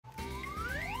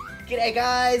G'day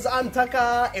guys, I'm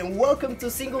Taka and welcome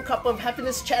to Single Cup of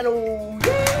Happiness channel.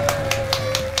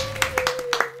 Yay!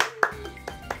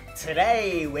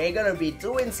 Today we're gonna be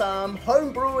doing some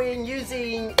home brewing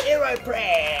using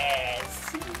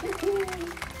Aeropress.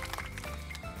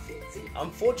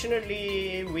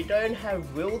 Unfortunately, we don't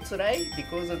have Will today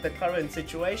because of the current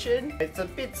situation. It's a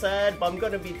bit sad, but I'm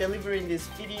gonna be delivering this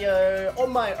video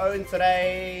on my own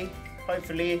today.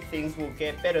 Hopefully things will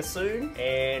get better soon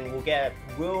and we'll get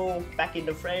Will back in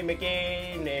the frame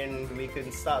again and we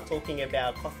can start talking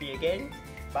about coffee again.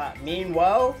 But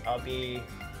meanwhile, I'll be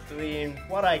doing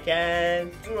what I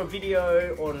can, do a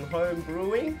video on home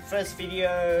brewing. First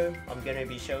video, I'm gonna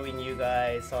be showing you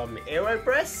guys some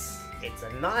Aeropress. It's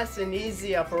a nice and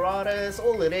easy apparatus.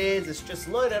 All it is just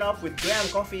load it up with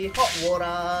ground coffee, hot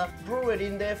water, brew it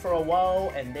in there for a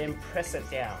while and then press it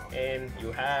down and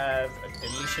you have a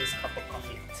delicious cup of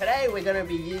coffee. Today we're gonna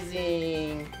be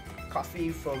using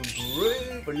coffee from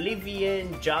Brewed,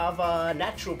 Bolivian, Java,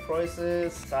 natural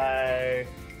process. So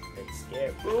let's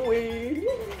get brewing.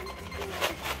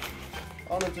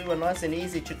 I want to do a nice and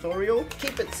easy tutorial.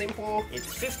 Keep it simple.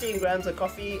 It's 15 grams of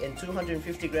coffee and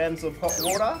 250 grams of hot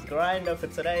water. Grinder for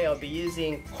today, I'll be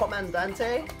using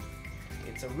Comandante.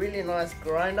 It's a really nice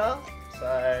grinder.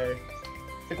 So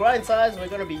the grind size, we're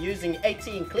going to be using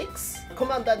 18 clicks. The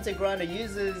Comandante grinder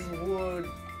users would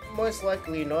most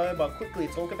likely know, but quickly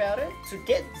talk about it. To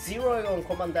get zero on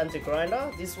Comandante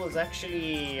grinder, this was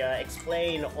actually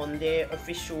explained on their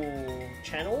official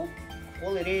channel.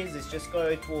 All it is just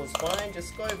go towards fine,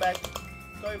 just go back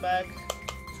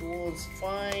towards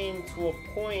fine to a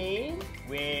point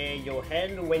where your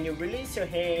handle, when you release your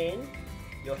hand,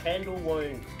 your handle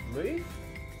won't move.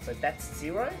 So that's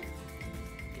zero.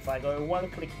 If I go one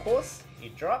click coarse,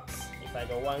 it drops. If I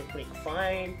go one click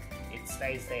fine, it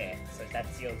stays there. So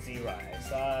that's your zero.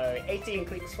 So 18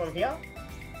 clicks from here.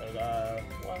 So go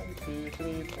 1, 2,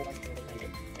 3, 4, 5, 6,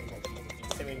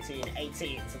 7, 17,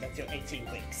 18. So that's your 18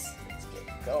 clicks.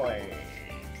 Going.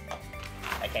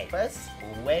 Okay, first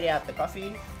we'll weigh out the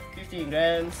coffee, 15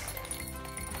 grams.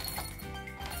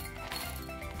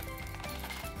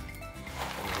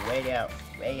 We'll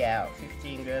weigh out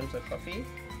 15 grams of coffee.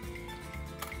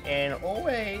 And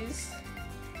always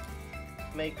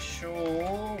make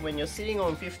sure when you're sitting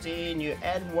on 15, you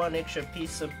add one extra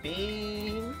piece of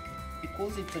bean.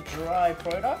 Because it's a dry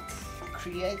product, it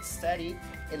creates static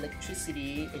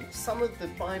electricity and some of the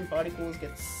fine particles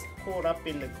get caught up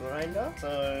in the grinder,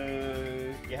 so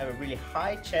you have a really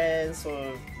high chance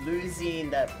of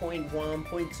losing that 0.1,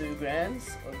 0.2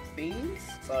 grams of beans.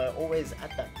 So always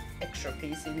add that extra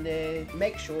piece in there.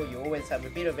 Make sure you always have a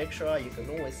bit of extra. You can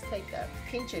always take that,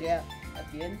 pinch it out at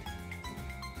the end.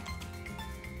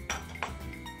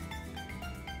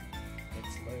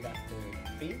 Let's load up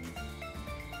the beans.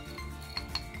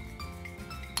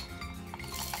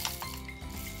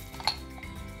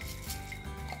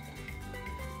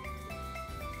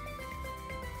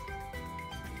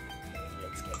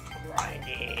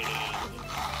 Grinding.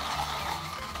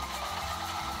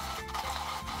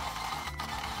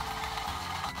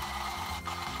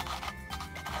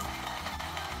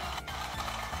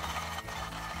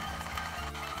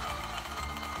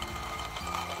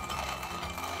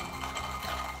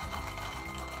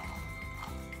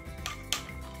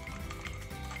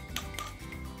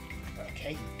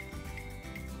 Okay.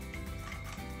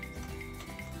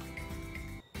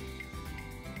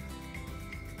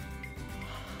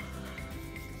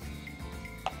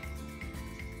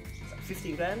 So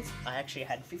 15 grams. I actually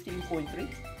had 15.3,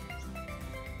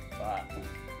 but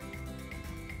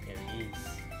there it is.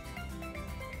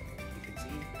 You can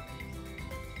see.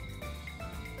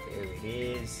 There it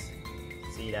is.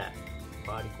 See that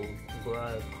particle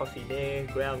coffee there,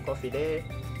 ground coffee there.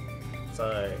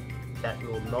 So that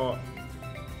will not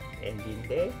end in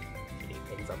there. It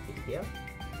ends up in here.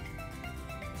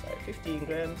 So 15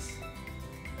 grams.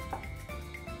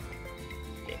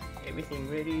 Yeah, everything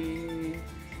ready.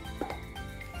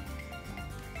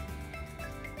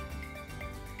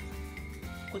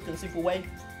 Quick and simple way,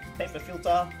 paper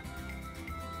filter,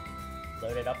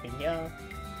 load it up in here,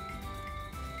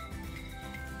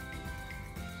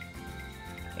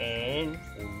 and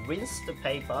we'll rinse the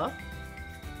paper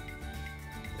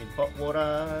with hot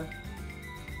water,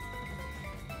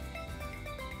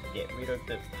 get rid of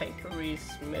the papery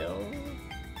smell.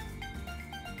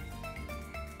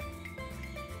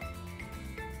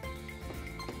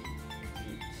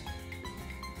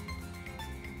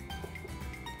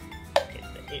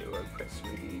 Aeropress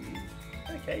ready.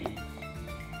 Okay.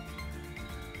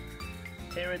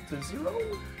 Tear it to 0.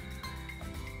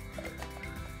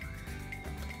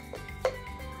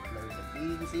 Load the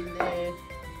beans in there.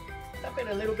 tap it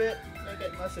a little bit, make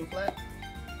it nice and flat.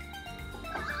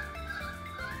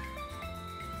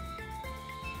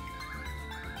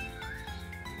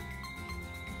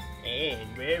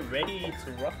 And we're ready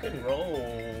to rock and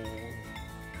roll.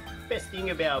 Best thing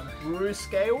about brew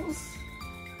scales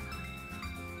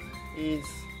is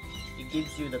it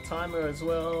gives you the timer as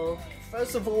well.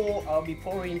 First of all, I'll be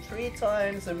pouring 3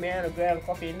 times the amount of ground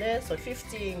coffee in there, so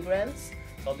 15 grams.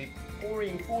 So I'll be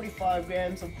pouring 45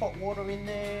 grams of hot water in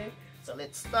there. So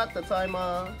let's start the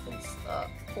timer and start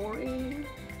pouring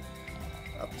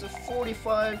up to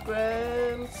 45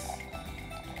 grams.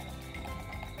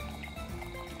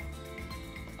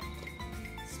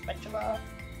 Spatula.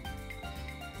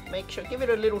 Make sure, give it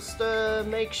a little stir,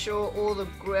 make sure all the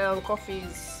ground coffee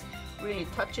is really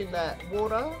touching that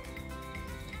water,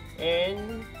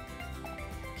 and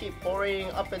keep pouring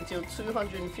up until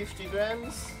 250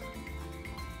 grams.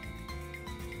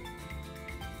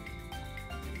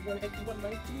 180,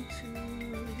 190,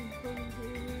 200.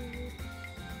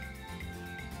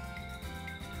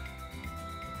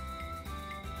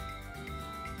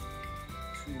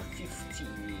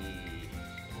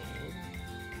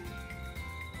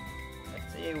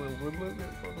 That's it, we'll remove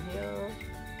it from here.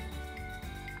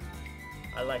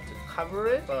 I like to cover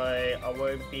it so I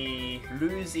won't be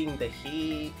losing the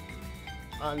heat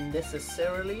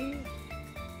unnecessarily.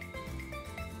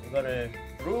 We're gonna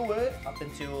brew it up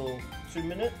until 2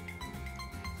 minutes,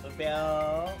 so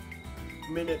about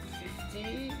minute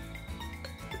 50.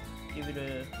 Give it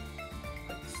a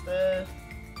quick stir,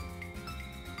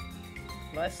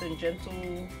 nice and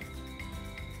gentle.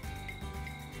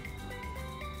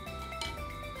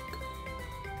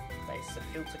 Place the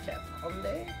filter cap on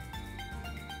there.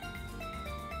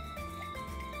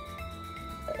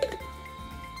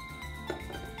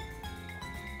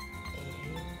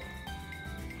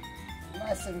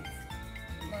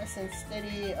 Nice and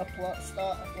steady,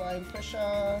 start applying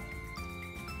pressure.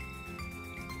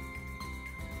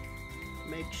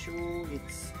 Make sure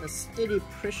it's a steady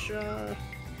pressure,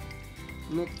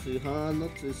 not too hard,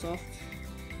 not too soft.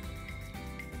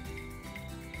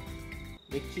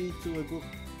 The key to a good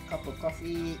cup of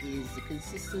coffee is the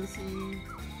consistency.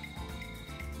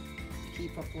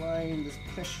 Keep applying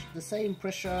the same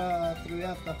pressure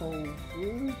throughout the whole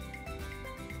brew.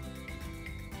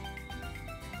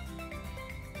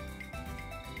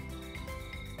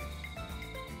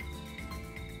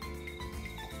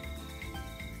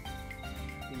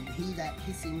 When you hear that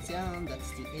hissing sound,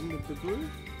 that's the end of the brew.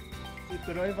 Flip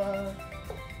it over,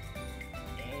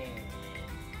 and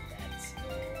that's your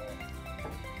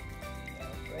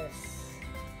Aeropress.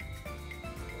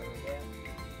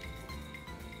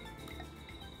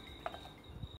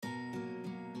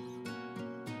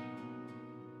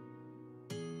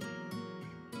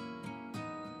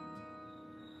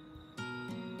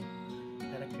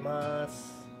 Itadakimasu.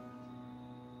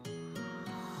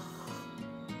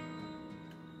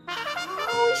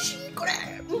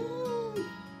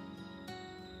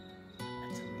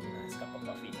 That's a really nice cup of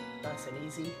coffee. Nice and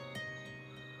easy.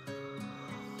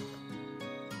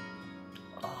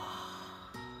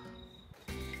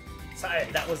 So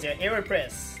that was your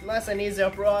Aeropress. Nice and easy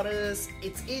apparatus.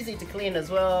 It's easy to clean as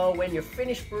well. When you're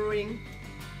finished brewing,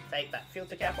 take that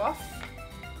filter cap off.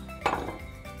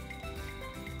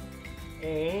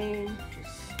 And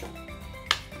just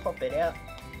pop it out.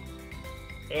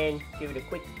 And give it a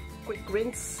quick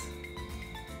rinse.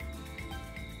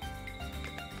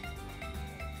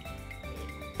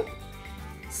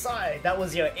 So that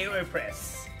was your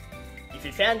Aeropress. If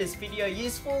you found this video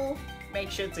useful,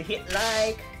 make sure to hit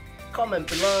like, comment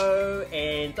below,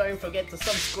 and don't forget to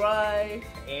subscribe.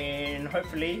 And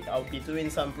hopefully I'll be doing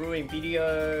some brewing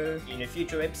video in the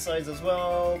future episodes as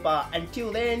well. But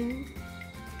until then,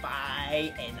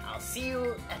 bye, and I'll see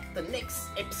you at the next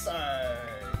episode.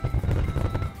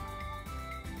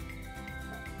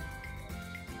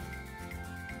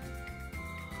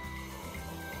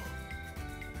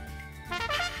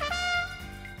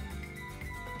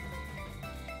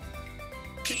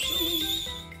 Peace.